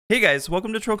Hey guys,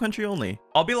 welcome to Troll Country Only.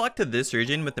 I'll be locked to this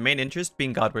region with the main interest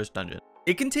being godswords dungeon.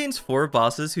 It contains 4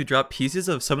 bosses who drop pieces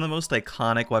of some of the most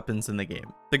iconic weapons in the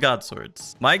game, the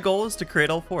godswords. My goal is to create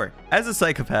all 4. As a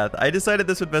psychopath, I decided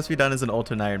this would best be done as an ult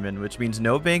Ironman, which means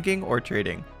no banking or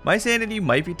trading. My sanity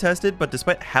might be tested, but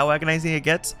despite how agonizing it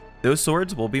gets, those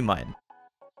swords will be mine.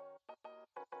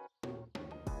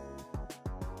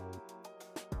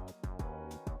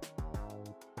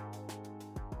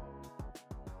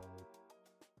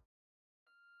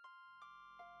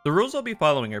 The rules I'll be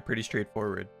following are pretty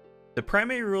straightforward. The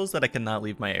primary rule is that I cannot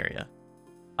leave my area.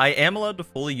 I am allowed to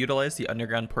fully utilize the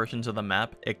underground portions of the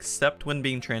map, except when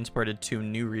being transported to a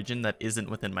new region that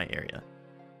isn't within my area.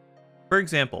 For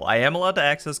example, I am allowed to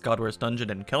access Godwar's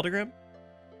Dungeon in Keldegrim,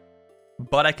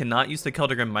 but I cannot use the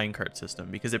Keldegrim minecart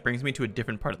system because it brings me to a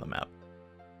different part of the map.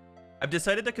 I've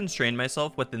decided to constrain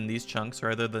myself within these chunks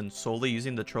rather than solely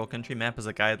using the Troll Country map as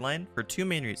a guideline for 2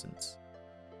 main reasons.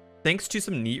 Thanks to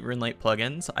some neat RuneLite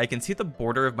plugins, I can see the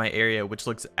border of my area, which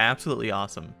looks absolutely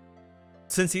awesome.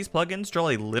 Since these plugins draw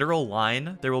a literal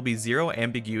line, there will be zero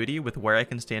ambiguity with where I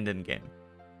can stand in-game.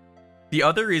 The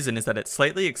other reason is that it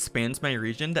slightly expands my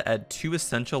region to add 2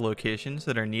 essential locations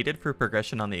that are needed for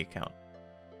progression on the account.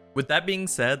 With that being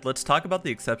said, let's talk about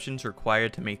the exceptions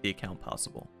required to make the account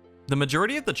possible. The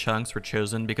majority of the chunks were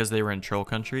chosen because they were in Troll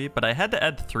Country, but I had to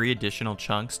add 3 additional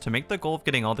chunks to make the goal of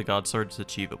getting all the godswords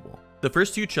achievable. The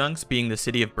first 2 chunks being the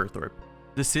city of Burthorpe.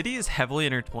 The city is heavily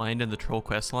intertwined in the Troll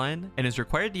quest line and is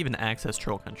required to even access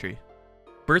Troll Country.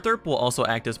 Burthorpe will also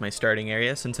act as my starting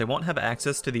area since I won't have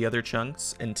access to the other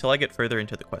chunks until I get further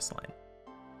into the quest line.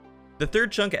 The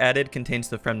third chunk added contains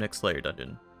the Fremnik Slayer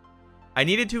dungeon. I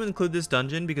needed to include this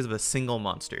dungeon because of a single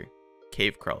monster,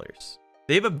 cave crawlers.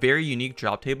 They have a very unique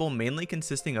drop table mainly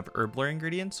consisting of herblore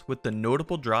ingredients, with the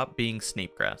notable drop being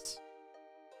snapegrass.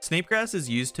 Snapegrass is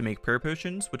used to make prayer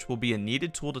potions, which will be a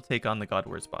needed tool to take on the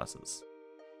Godwards bosses.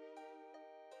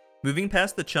 Moving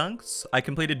past the chunks, I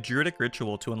completed Druidic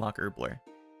Ritual to unlock herblore.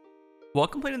 While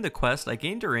completing the quest, I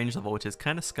gained a range level which is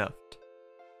kinda scuffed.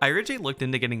 I originally looked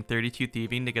into getting 32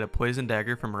 thieving to get a poison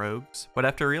dagger from rogues, but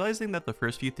after realizing that the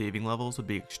first few thieving levels would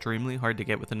be extremely hard to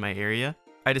get within my area,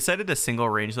 I decided a single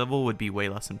range level would be way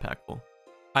less impactful.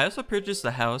 I also purchased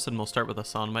the house and will start with a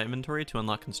saw in my inventory to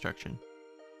unlock construction.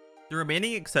 The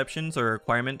remaining exceptions are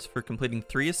requirements for completing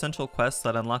 3 essential quests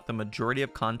that unlock the majority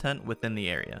of content within the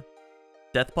area: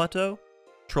 Death Plateau,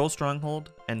 Troll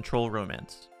Stronghold, and Troll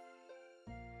Romance.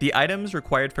 The items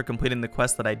required for completing the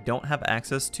quests that I don't have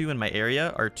access to in my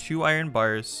area are 2 iron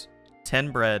bars,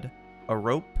 10 bread, a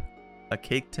rope, a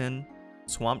cake tin,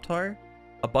 swamp tar,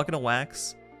 a bucket of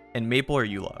wax, and maple or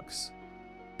yew logs.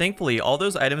 Thankfully, all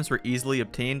those items were easily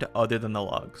obtained other than the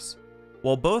logs.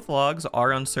 While both logs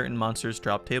are on certain monsters'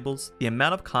 drop tables, the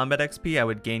amount of combat XP I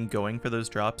would gain going for those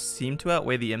drops seemed to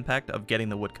outweigh the impact of getting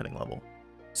the woodcutting level.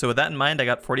 So with that in mind, I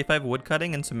got 45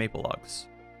 woodcutting and some maple logs.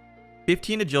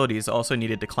 15 agility is also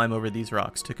needed to climb over these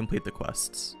rocks to complete the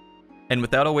quests. And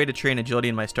without a way to train agility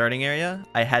in my starting area,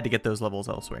 I had to get those levels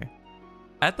elsewhere.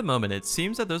 At the moment, it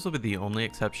seems that those will be the only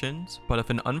exceptions, but if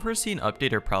an unforeseen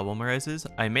update or problem arises,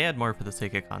 I may add more for the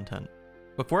sake of content.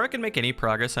 Before I could make any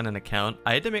progress on an account,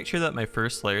 I had to make sure that my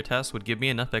first Slayer task would give me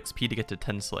enough XP to get to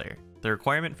 10 Slayer, the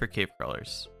requirement for cave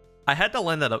crawlers. I had to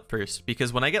line that up first,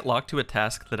 because when I get locked to a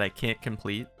task that I can't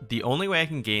complete, the only way I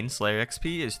can gain Slayer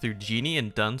XP is through Genie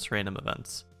and Dunce random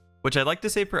events, which I'd like to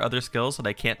save for other skills that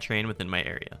I can't train within my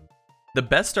area. The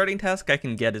best starting task I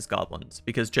can get is Goblins,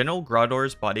 because General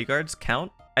Grodor's bodyguards count,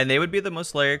 and they would be the most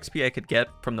Slayer XP I could get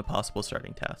from the possible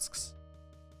starting tasks.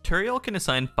 Turiel can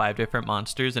assign 5 different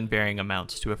monsters in varying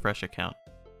amounts to a fresh account,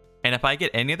 and if I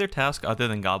get any other task other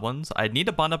than Goblins, I'd need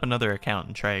to bond up another account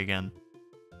and try again.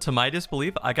 To my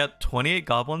disbelief, I got 28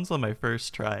 Goblins on my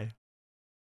first try.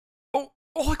 Oh,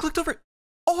 I clicked over it!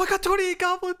 Oh, I got 28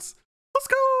 Goblins! Let's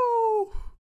go!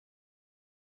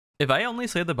 If I only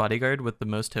slay the bodyguard with the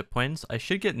most hit points, I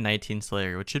should get 19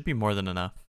 Slayer, which should be more than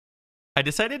enough. I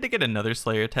decided to get another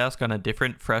Slayer task on a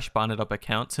different fresh bonded up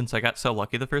account since I got so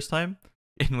lucky the first time,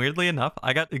 and weirdly enough,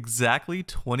 I got exactly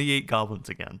 28 goblins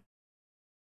again.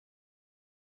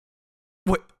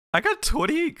 What? I got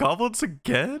 28 goblins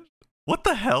again? What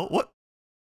the hell? What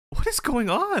is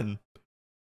going on?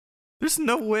 There's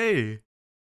no way.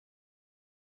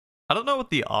 I don't know what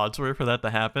the odds were for that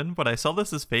to happen, but I saw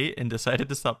this as fate and decided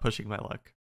to stop pushing my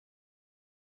luck.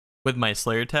 With my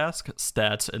Slayer task,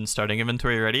 stats, and starting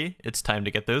inventory ready, it's time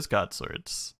to get those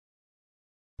godswords.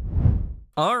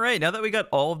 Alright, now that we got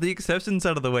all of the exceptions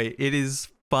out of the way, it is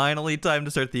finally time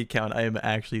to start the account. I am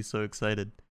actually so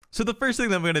excited. So the first thing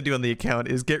that I'm going to do on the account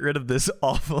is get rid of this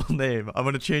awful name. I'm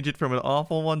going to change it from an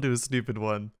awful one to a stupid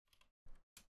one.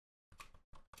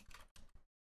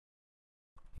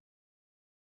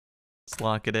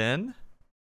 lock it in.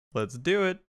 Let's do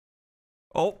it.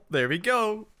 Oh, there we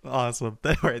go. Awesome.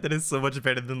 Alright, that is so much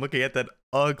better than looking at that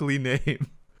ugly name.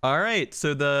 Alright,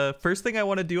 so the first thing I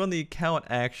want to do on the account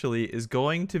actually is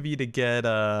going to be to get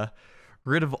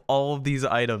rid of all of these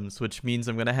items, which means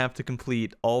I'm going to have to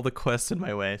complete all the quests in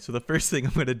my way. So the first thing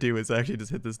I'm going to do is actually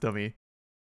just hit this dummy.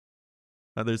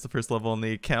 There's the first level on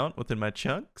the account within my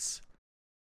chunks.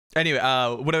 Anyway,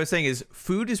 what I was saying is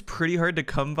food is pretty hard to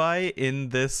come by in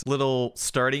this little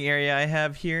starting area I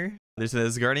have here. There's an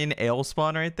Asgardian ale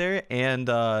spawn right there, and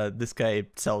this guy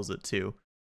sells it too.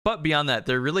 But beyond that,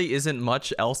 there really isn't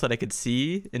much else that I could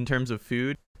see in terms of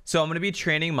food. So I'm going to be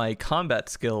training my combat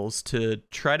skills to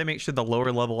try to make sure the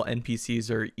lower level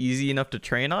NPCs are easy enough to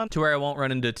train on to where I won't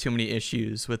run into too many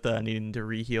issues with needing to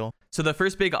reheal. So the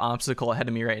first big obstacle ahead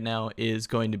of me right now is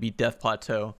going to be Death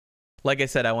Plateau. Like I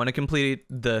said, I want to complete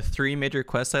the 3 major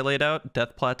quests I laid out: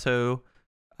 Death Plateau,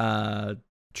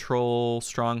 Troll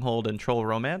Stronghold, and Troll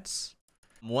Romance.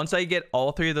 Once I get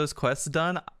all 3 of those quests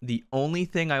done, the only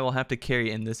thing I will have to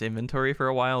carry in this inventory for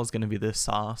a while is going to be this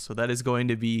saw. So that is going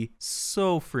to be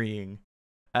so freeing.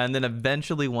 And then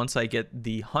eventually, once I get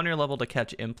the hunter level to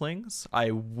catch implings, I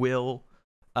will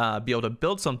be able to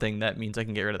build something that means I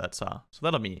can get rid of that saw. So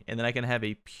that'll be, and then I can have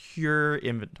a pure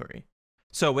inventory.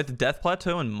 So with Death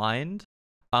Plateau in mind,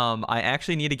 I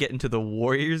actually need to get into the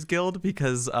Warriors Guild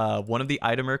because one of the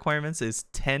item requirements is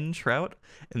 10 trout,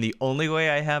 and the only way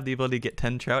I have the ability to get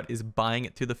 10 trout is buying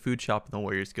it through the food shop in the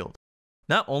Warriors Guild.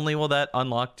 Not only will that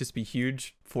unlock just be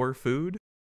huge for food,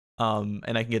 and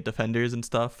I can get defenders and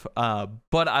stuff,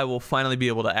 but I will finally be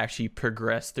able to actually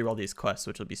progress through all these quests,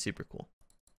 which will be super cool.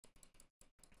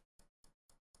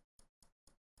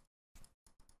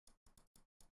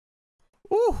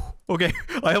 Ooh, okay,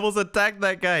 I almost attacked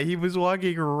that guy. He was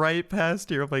walking right past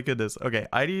here. Oh my goodness. Okay,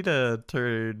 I need to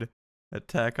turn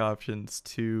attack options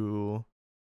to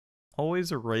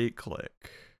always right click.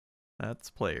 That's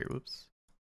player. Whoops.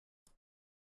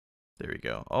 There we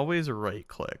go. Always right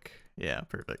click. Yeah,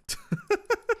 perfect.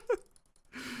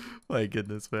 My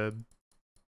goodness, man.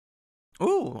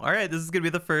 Ooh, all right. This is gonna be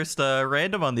the first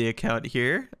random on the account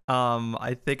here.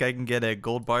 I think I can get a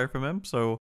gold bar from him,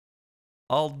 so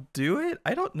I'll do it.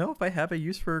 I don't know if I have a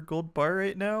use for a gold bar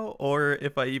right now, or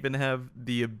if I even have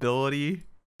the ability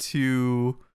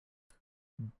to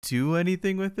do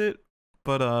anything with it.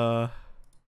 But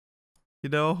you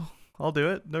know, I'll do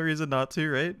it. No reason not to,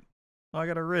 right? Oh, I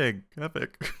got a ring.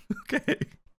 Epic. Okay.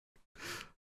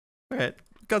 Alright.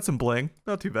 Got some bling.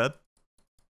 Not too bad.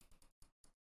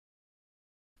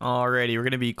 Alrighty, we're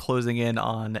gonna be closing in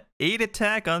on 8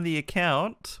 attack on the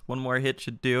account. One more hit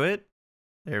should do it.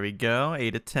 There we go,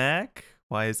 8 attack.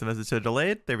 Why is the message so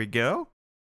delayed? There we go.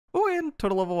 Oh, and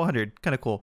total level 100, kind of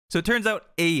cool. So it turns out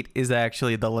 8 is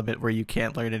actually the limit where you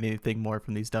can't learn anything more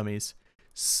from these dummies.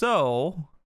 So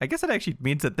I guess that actually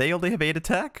means that they only have 8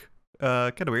 attack.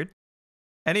 Kind of weird.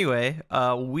 Anyway,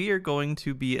 we are going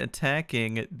to be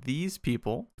attacking these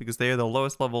people because they are the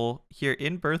lowest level here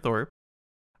in Burthorpe.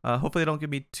 Hopefully they don't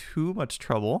give me too much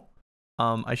trouble.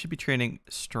 I should be training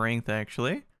strength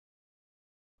actually.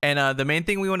 And the main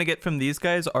thing we want to get from these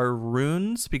guys are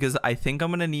runes, because I think I'm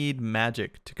going to need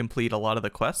magic to complete a lot of the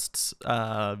quests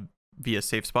via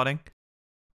safe spotting.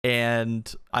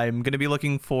 And I'm going to be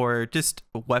looking for just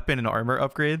weapon and armor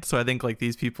upgrades. So I think like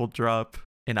these people drop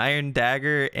an iron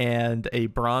dagger and a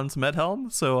bronze med helm.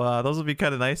 So those will be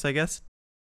kind of nice, I guess.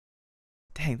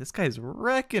 Dang, this guy's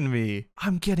wrecking me.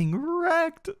 I'm getting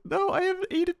wrecked. No, I have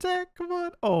 8 attack. Come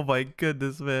on. Oh my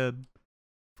goodness, man.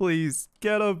 Please,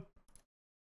 get him.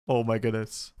 Oh my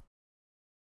goodness.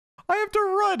 I have to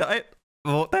run.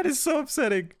 Oh, that is so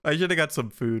upsetting. I should have got some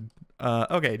food.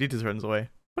 Okay, he just runs away.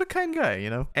 What a kind guy, you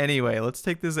know? Anyway, let's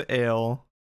take this ale.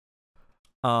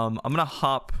 I'm gonna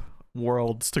hop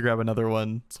worlds to grab another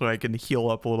one so I can heal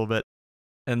up a little bit.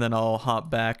 And then I'll hop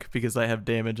back because I have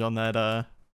damage on that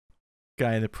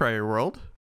guy in the prior world.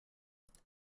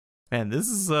 Man, this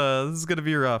is gonna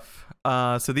be rough.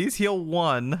 So these heal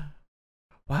 1.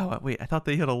 Wow, wait, I thought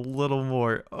they hit a little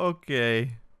more.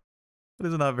 Okay. That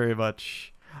is not very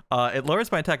much. It lowers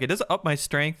my attack. It does up my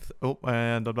strength. Oh,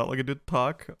 and I'm not looking to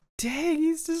talk. Dang,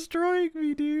 he's destroying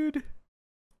me, dude.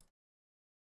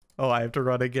 Oh, I have to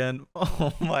run again.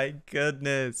 Oh my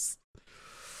goodness.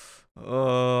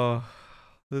 Oh,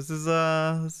 this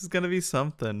is gonna be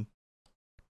something.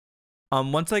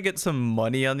 Once I get some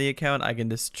money on the account, I can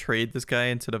just trade this guy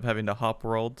instead of having to hop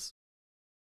worlds.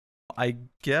 I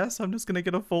guess I'm just gonna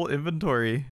get a full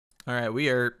inventory. All right, we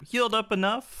are healed up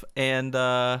enough and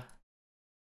got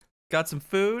some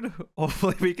food.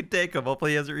 Hopefully we can take him.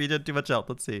 Hopefully he hasn't regen too much health.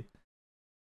 Let's see.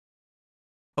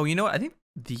 Oh, you know what? I think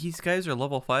These guys are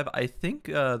level 5. I think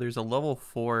there's a level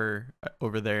 4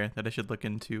 over there that I should look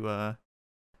into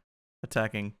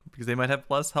attacking, because they might have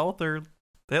less health or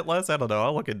hit less. I don't know.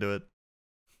 I'll look into it.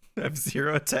 Have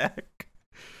 0 attack.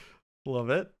 Love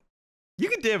it. You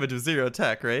can damage with 0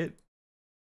 attack, right?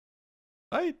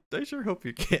 I sure hope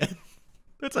you can.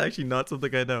 That's actually not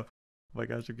something I know. Oh my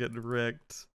gosh, I'm getting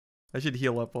wrecked. I should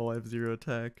heal up while I have 0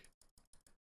 attack.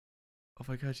 Oh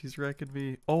my gosh, he's wrecking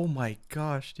me. Oh my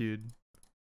gosh, dude.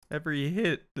 Every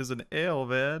hit is an ale,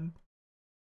 man.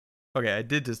 Okay, I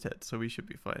did just hit, so we should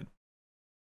be fine.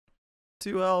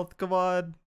 2 health, come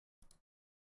on.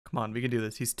 Come on, we can do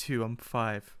this. He's 2, I'm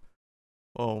 5.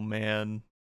 Oh man.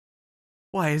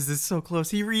 Why is this so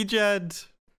close? He regened.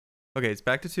 Okay, it's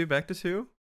back to 2, back to 2.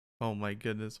 Oh my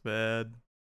goodness, man.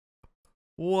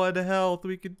 1 health,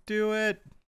 we could do it.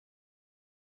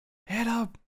 Hit him.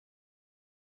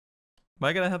 Am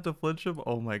I gonna have to flinch him?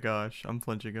 Oh my gosh, I'm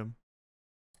flinching him.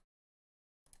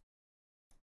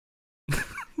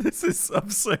 This is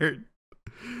absurd.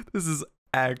 This is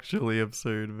actually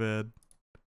absurd, man.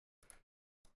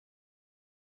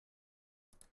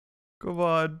 Come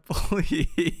on,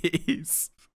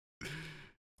 please.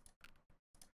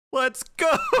 Let's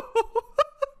go.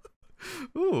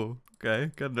 Ooh,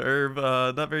 okay. Got an herb.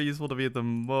 Not very useful to me at the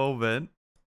moment.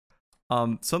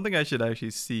 Something I should actually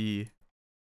see.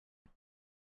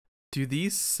 Do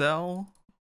these sell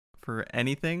for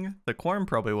anything? The corn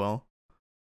probably will.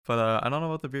 But I don't know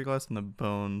about the beer glass and the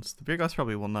bones. The beer glass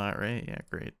probably will not, right? Yeah,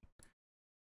 great.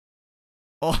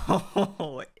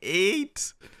 Oh,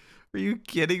 8? Are you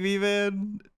kidding me,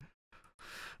 man?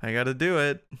 I gotta do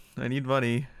it. I need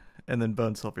money. And then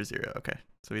bones sell for 0. Okay,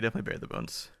 so we definitely buried the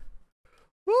bones.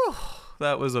 Whew,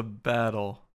 that was a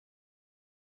battle.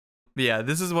 But yeah,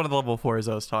 this is one of the level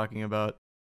 4s I was talking about.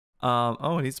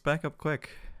 Oh, it needs to back up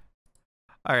quick.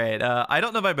 Alright, I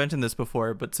don't know if I mentioned this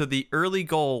before, but so the early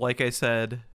goal, like I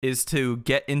said, is to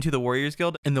get into the Warriors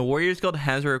Guild. And the Warriors Guild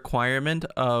has a requirement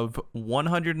of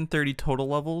 130 total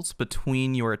levels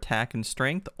between your attack and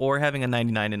strength, or having a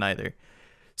 99 in either.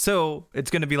 So it's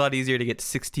going to be a lot easier to get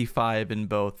 65 in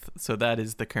both, so that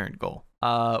is the current goal.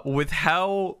 With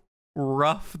how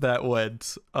rough that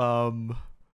went,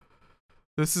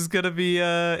 this is going to be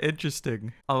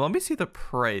interesting. Let me see the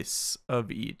price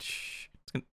of each.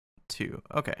 2.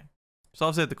 Okay, so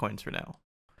I'll save the coins for now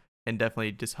and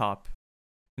definitely just hop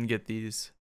and get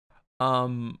these.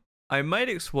 I might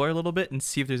explore a little bit and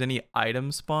see if there's any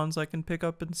item spawns I can pick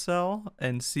up and sell,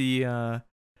 and see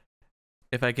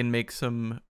if I can make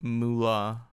some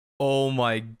moolah. Oh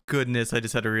my goodness, I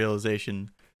just had a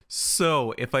realization.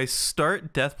 So if I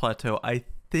start Death Plateau, I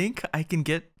think I can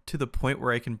get to the point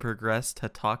where I can progress to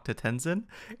talk to Tenzin,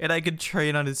 and I can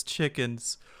train on his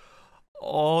chickens.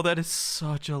 Oh, that is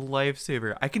such a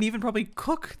lifesaver. I can even probably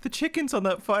cook the chickens on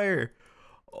that fire.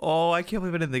 Oh, I can't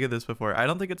believe I didn't think of this before. I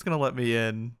don't think it's going to let me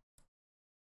in.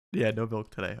 Yeah, no milk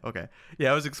today. Okay.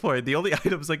 Yeah, I was exploring. The only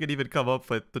items I could even come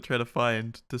up with to try to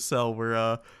find to sell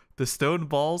were the stone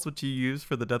balls, which you use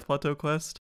for the Death Plateau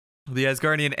quest, the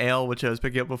Asgardian ale, which I was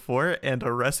picking up before, and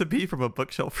a recipe from a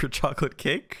bookshelf for chocolate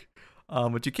cake,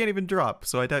 which you can't even drop,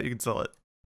 so I doubt you can sell it.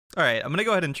 Alright, I'm gonna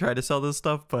go ahead and try to sell this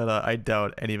stuff, but I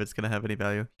doubt any of it's gonna have any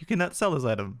value. You cannot sell this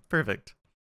item. Perfect.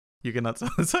 You cannot sell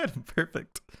this item.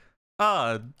 Perfect.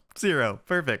 0.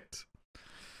 Perfect.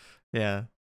 Yeah.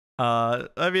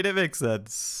 I mean, it makes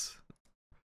sense.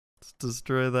 Let's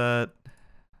destroy that.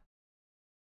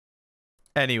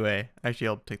 Anyway, actually,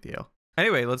 I'll take the ale.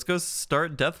 Anyway, let's go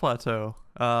start Death Plateau.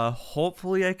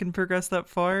 Hopefully I can progress that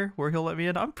far where he'll let me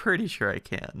in. I'm pretty sure I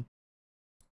can.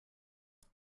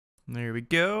 There we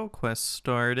go. Quest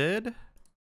started.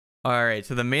 Alright,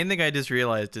 so the main thing I just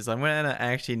realized is I'm going to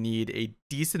actually need a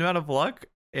decent amount of luck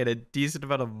and a decent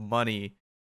amount of money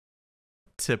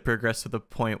to progress to the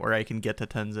point where I can get to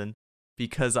Tenzin,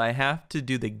 because I have to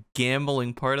do the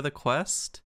gambling part of the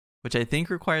quest, which I think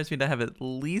requires me to have at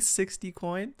least 60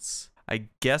 coins. I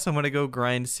guess I'm going to go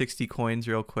grind 60 coins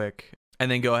real quick and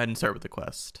then go ahead and start with the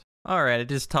quest. Alright, I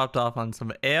just topped off on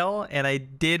some ale, and I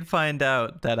did find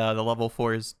out that the level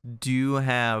 4s do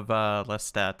have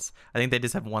less stats. I think they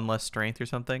just have 1 less strength or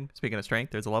something. Speaking of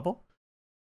strength, there's a level.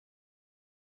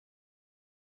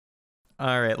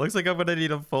 Alright, looks like I'm going to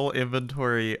need a full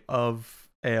inventory of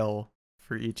ale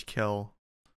for each kill,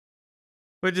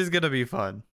 which is going to be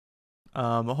fun.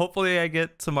 Hopefully I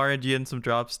get some RNG and some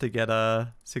drops to get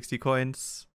 60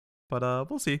 coins, but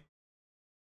we'll see.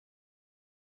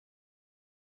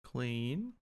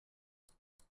 Clean.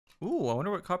 Ooh, I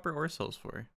wonder what copper ore sells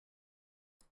for.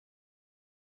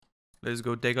 Let's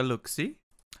go take a look-see.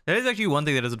 That is actually one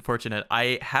thing that is unfortunate.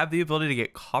 I have the ability to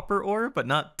get copper ore, but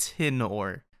not tin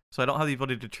ore. So I don't have the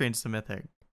ability to train smithing.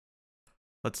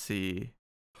 Let's see.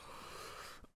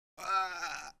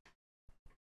 I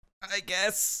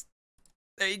guess.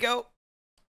 There you go.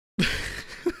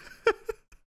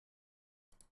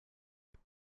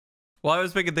 While I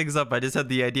was picking things up, I just had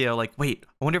the idea, like, wait,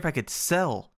 I wonder if I could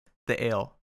sell the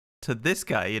ale to this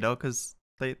guy, you know, because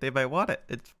they might want it.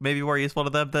 It's maybe more useful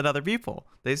to them than other people.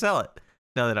 They sell it.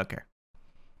 No, they don't care.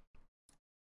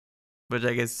 Which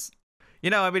I guess,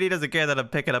 you know, I mean, he doesn't care that I'm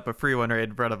picking up a free one right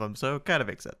in front of him, so it kind of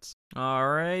makes sense. All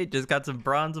right, just got some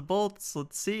bronze bolts.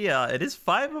 Let's see. It is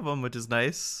 5 of them, which is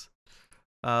nice.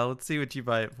 Let's see what you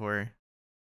buy it for.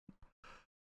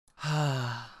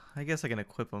 I guess I can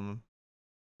equip them.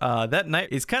 That knight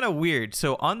is kind of weird.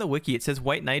 So on the wiki, it says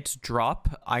white knights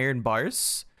drop iron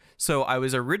bars. So I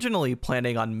was originally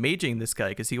planning on maging this guy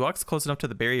because he walks close enough to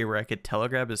the barrier where I could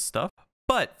telegrab his stuff.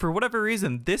 But for whatever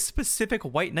reason, this specific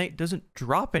white knight doesn't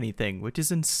drop anything, which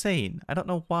is insane. I don't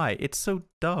know why. It's so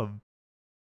dumb.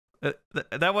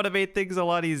 That would have made things a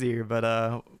lot easier, but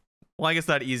well, I guess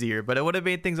not easier, but it would have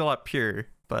made things a lot purer.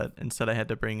 But instead I had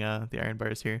to bring the iron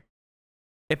bars here.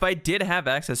 If I did have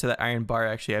access to that iron bar,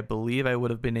 actually, I believe I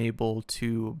would have been able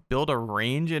to build a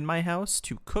range in my house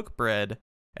to cook bread,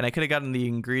 and I could have gotten the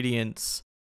ingredients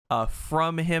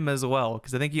from him as well,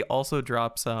 because I think he also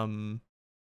drops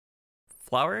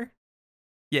flour.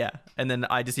 Yeah, and then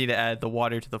I just need to add the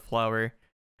water to the flour,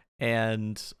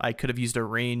 and I could have used a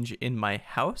range in my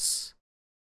house.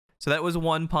 So that was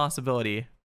one possibility.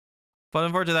 But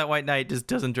unfortunately, that white knight just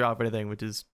doesn't drop anything, which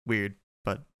is weird,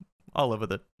 but I'll live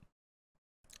with it.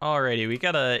 Alrighty, we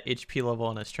got a HP level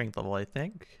and a strength level, I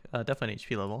think. Definitely an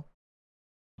HP level.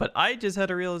 But I just had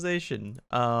a realization.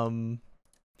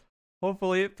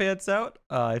 Hopefully it pans out.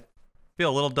 I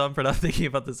feel a little dumb for not thinking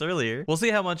about this earlier. We'll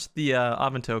see how much the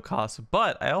Avento costs,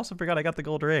 but I also forgot I got the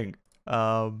gold ring.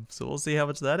 So we'll see how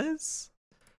much that is.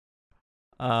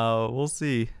 We'll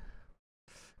see.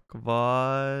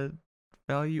 Quad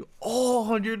value. Oh,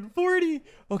 140!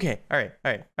 Okay,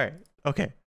 alright.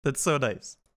 Okay, that's so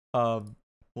nice.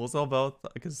 We'll sell both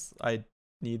because I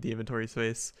need the inventory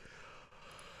space.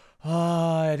 Oh,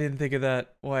 I didn't think of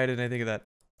that. Why didn't I think of that?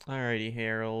 Alrighty,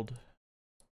 Harold.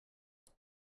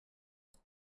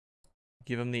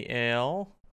 Give him the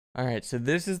ale. Alright, so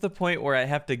this is the point where I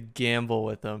have to gamble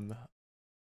with him.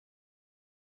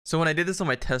 So when I did this on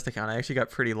my test account, I actually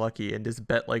got pretty lucky and just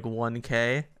bet like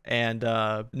 1k. And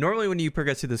normally when you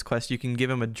progress through this quest, you can give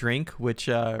him a drink, which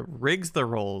rigs the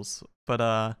rolls.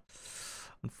 But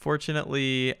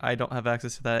unfortunately, I don't have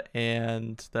access to that,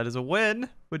 and that is a win,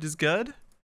 which is good.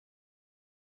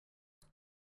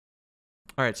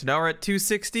 All right, so now we're at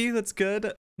 260. That's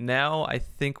good. Now I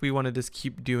think we want to just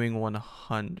keep doing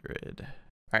 100.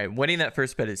 All right, winning that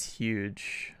first bet is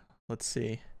huge. Let's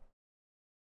see.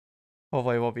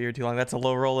 Hopefully I won't be here too long. That's a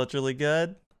low roll. That's really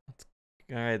good.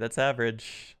 All right, that's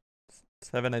average.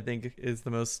 7, I think, is the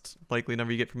most likely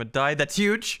number you get from a die. That's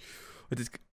huge.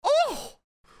 Oh!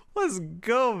 Let's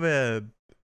go, man.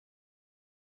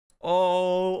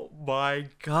 Oh my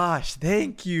gosh,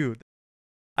 thank you.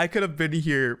 I could have been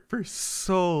here for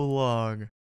so long.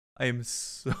 I am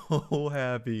so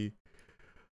happy.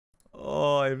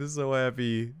 Oh, I'm so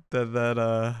happy that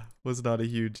that was not a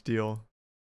huge deal.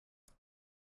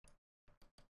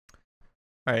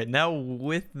 All right, now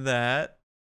with that,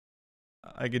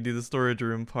 I can do the storage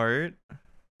room part.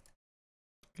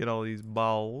 Get all these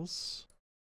bowls.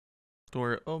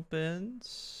 Door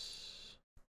opens.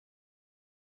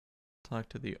 Talk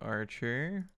to the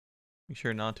archer. Make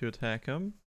sure not to attack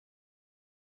him.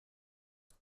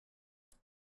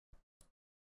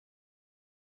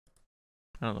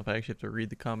 I don't know if I actually have to read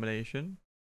the combination.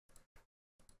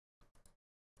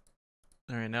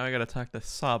 Alright, now I gotta talk to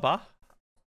Saba.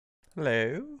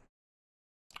 Hello.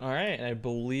 Alright, and I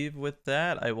believe with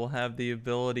that I will have the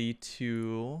ability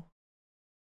to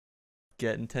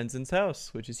get in Tenzin's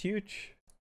house, which is huge.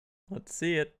 Let's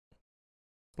see it.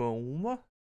 Boom.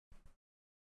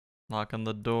 Knock on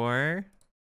the door.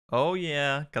 Oh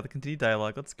yeah, got the continued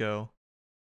dialogue. Let's go.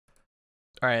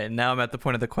 Alright, now I'm at the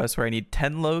point of the quest where I need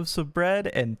 10 loaves of bread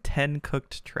and 10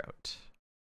 cooked trout.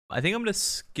 I think I'm gonna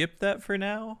skip that for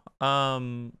now.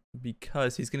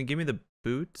 Because he's gonna give me the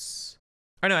boots.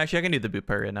 Or no, actually I can do the boot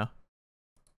part right now.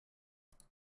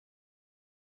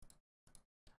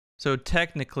 So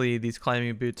technically, these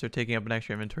climbing boots are taking up an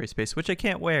extra inventory space, which I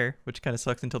can't wear, which kind of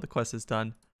sucks until the quest is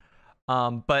done.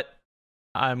 But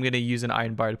I'm going to use an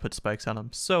iron bar to put spikes on them,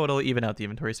 so it'll even out the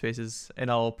inventory spaces,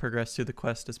 and I'll progress through the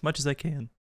quest as much as I can.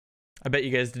 I bet you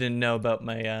guys didn't know about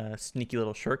my sneaky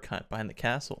little shortcut behind the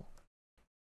castle.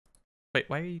 Wait,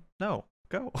 why are you... No,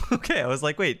 go. Okay, I was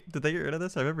like, wait, did they get rid of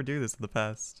this? I remember doing this in the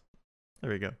past.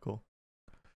 There we go. Cool.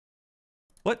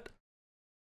 What?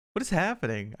 What is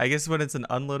happening? I guess when it's an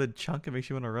unloaded chunk, it makes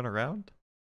you want to run around.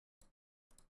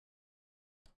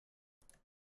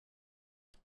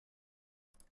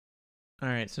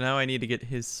 Alright, so now I need to get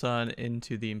his son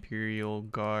into the Imperial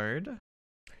Guard.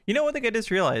 You know, one thing I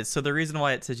just realized, so the reason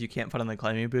why it says you can't put on the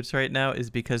climbing boots right now is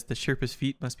because the Sherpa's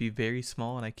feet must be very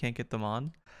small and I can't get them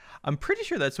on. I'm pretty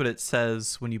sure that's what it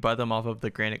says when you buy them off of the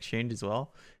Grand Exchange as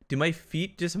well. Do my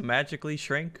feet just magically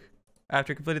shrink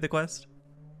after completing the quest?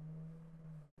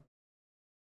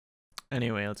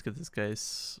 Anyway, let's get this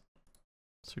guy's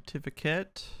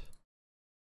certificate.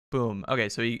 Boom. Okay,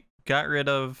 so he got rid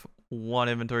of one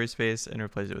inventory space and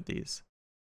replace it with these.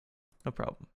 No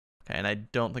problem. Okay, and I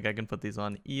don't think I can put these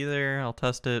on either. I'll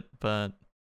test it, but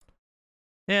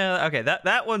yeah, okay,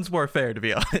 that one's more fair to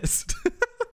be honest.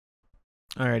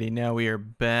 Alrighty, now we are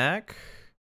back.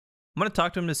 I'm gonna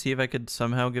talk to him to see if I could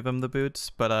somehow give him the boots,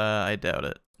 but I doubt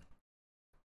it.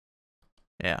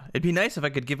 Yeah, it'd be nice if I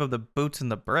could give him the boots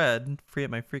and the bread, free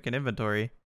up my freaking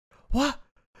inventory. What?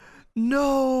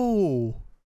 No!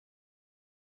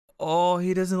 Oh,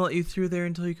 he doesn't let you through there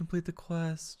until you complete the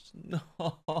quest. No.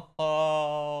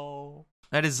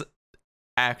 That is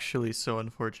actually so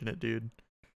unfortunate, dude.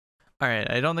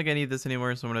 Alright, I don't think I need this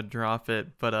anymore, so I'm gonna drop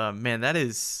it. But man, that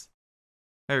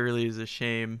really is a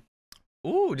shame.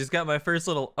 Ooh, just got my first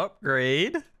little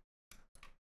upgrade.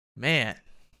 Man.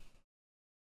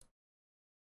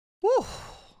 Woo,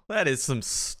 that is some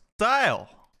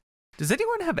style. Does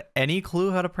anyone have any clue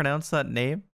how to pronounce that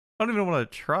name? I don't even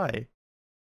want to try.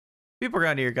 People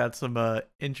around here got some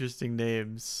interesting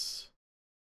names.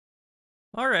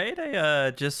 Alright, I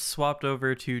just swapped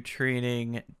over to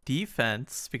training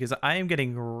defense because I am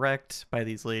getting wrecked by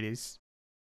these ladies.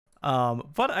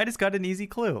 But I just got an easy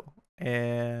clue,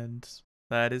 and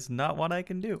that is not what I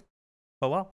can do. Oh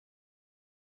well.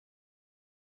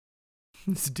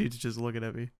 This dude's just looking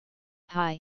at me.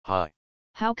 Hi. Hi.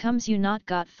 How comes you not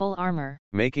got full armor?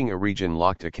 Making a region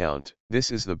locked account. This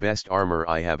is the best armor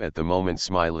I have at the moment,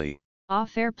 smiley. Ah,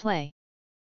 fair play.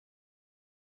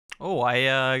 Oh,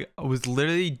 I was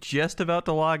literally just about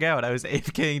to log out. I was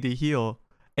AFKing to heal.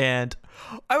 And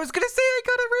I was gonna say I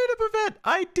got a random event.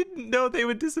 I didn't know they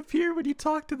would disappear when you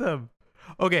talk to them.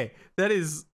 Okay, that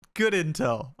is good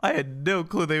intel. I had no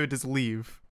clue they would just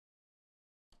leave.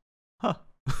 Huh.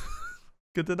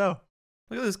 Good to know.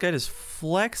 Look at this guy just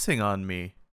flexing on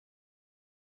me.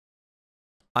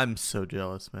 I'm so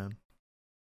jealous, man.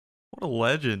 What a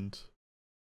legend.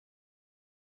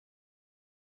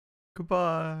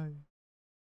 Goodbye.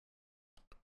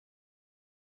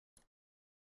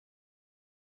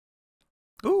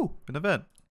 Ooh, an event.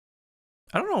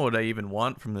 I don't know what I even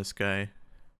want from this guy.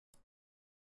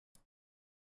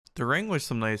 The ring was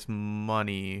some nice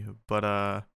money, but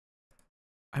I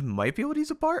might be able to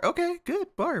use a bar. Okay, good.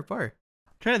 Bar. I'm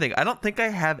trying to think. I don't think I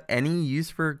have any use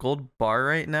for a gold bar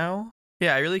right now.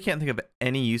 Yeah, I really can't think of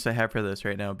any use I have for this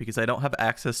right now because I don't have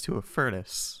access to a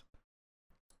furnace.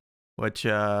 Which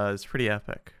is pretty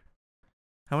epic.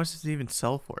 How much does it even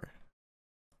sell for?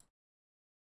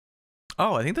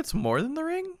 Oh, I think that's more than the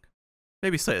ring?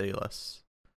 Maybe slightly less.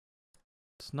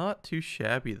 It's not too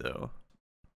shabby though.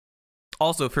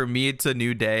 Also, for me, it's a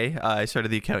new day. I started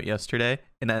the account yesterday,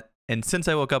 and since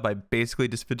I woke up, I basically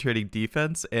just been trading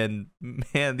defense, and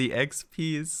man, the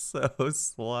XP is so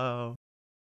slow.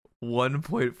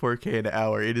 1.4k an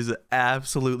hour. It is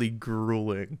absolutely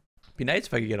grueling. Be nice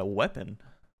if I could get a weapon.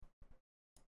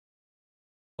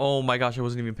 Oh my gosh, I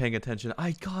wasn't even paying attention.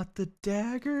 I got the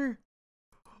dagger.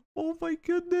 Oh my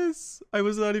goodness. I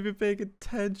was not even paying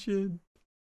attention.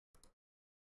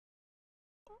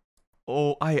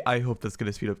 Oh, I hope that's going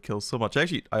to speed up kills so much.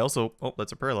 Actually, I also... Oh,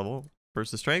 that's a prayer level.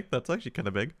 Burst of strength. That's actually kind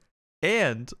of big.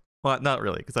 And... Well, not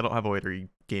really, because I don't have a way to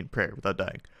regain prayer without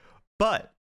dying.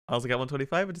 But I also got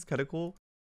 125, which is kind of cool.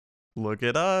 Look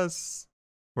at us.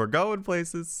 We're going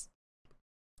places.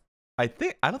 I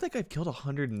don't think I've killed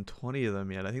 120 of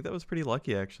them yet. I think that was pretty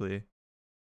lucky, actually.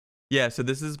 Yeah, so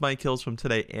this is my kills from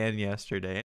today and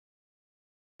yesterday.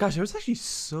 Gosh, I was actually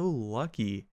so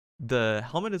lucky. The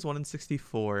helmet is 1 in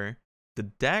 64. The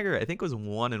dagger, I think, was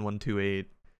 1 in 128.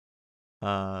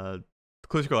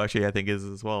 Close call actually, I think, is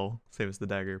as well. Same as the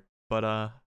dagger.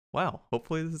 But, wow.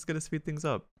 Hopefully this is going to speed things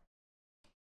up.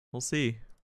 We'll see.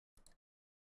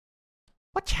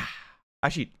 Whatcha?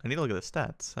 Actually, I need to look at the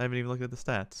stats. I haven't even looked at the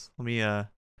stats. Let me,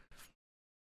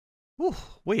 Ooh,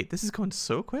 wait, this is going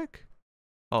so quick?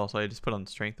 Oh, so I just put on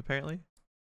strength, apparently?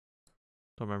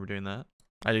 Don't remember doing that.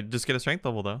 I did just get a strength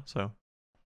level, though, so...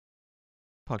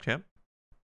 PogChamp.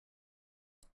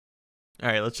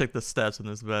 Alright, let's check the stats on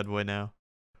this bad boy now.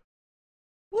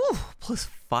 Woo! Woo!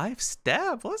 +5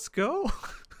 stab, let's go!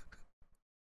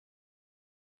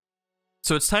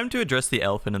 So it's time to address the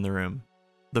elephant in the room.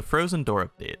 The frozen door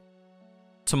update.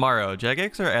 Tomorrow,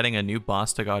 Jagex are adding a new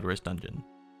boss to Godwords dungeon.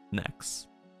 Next.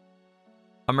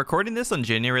 I'm recording this on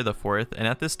January the 4th, and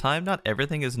at this time, not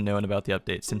everything is known about the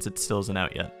update since it still isn't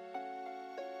out yet.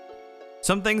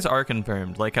 Some things are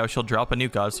confirmed, like how she'll drop a new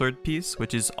Godsword piece,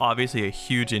 which is obviously a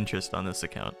huge interest on this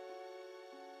account.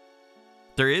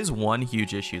 There is one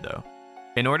huge issue though.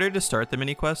 In order to start the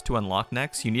mini quest to unlock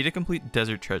next, you need to complete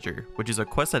Desert Treasure, which is a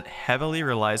quest that heavily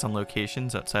relies on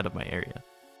locations outside of my area.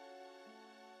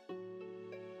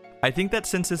 I think that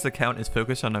since this account is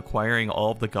focused on acquiring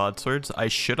all of the Godswords, I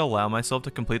should allow myself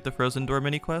to complete the Frozen Door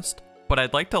mini quest, but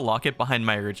I'd like to lock it behind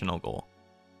my original goal.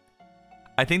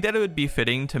 I think that it would be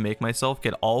fitting to make myself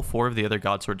get all 4 of the other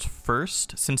Godswords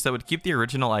first, since that would keep the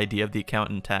original idea of the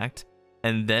account intact,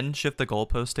 and then shift the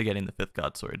goalpost to getting the 5th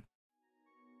Godsword.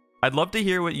 I'd love to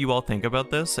hear what you all think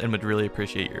about this and would really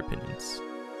appreciate your opinions.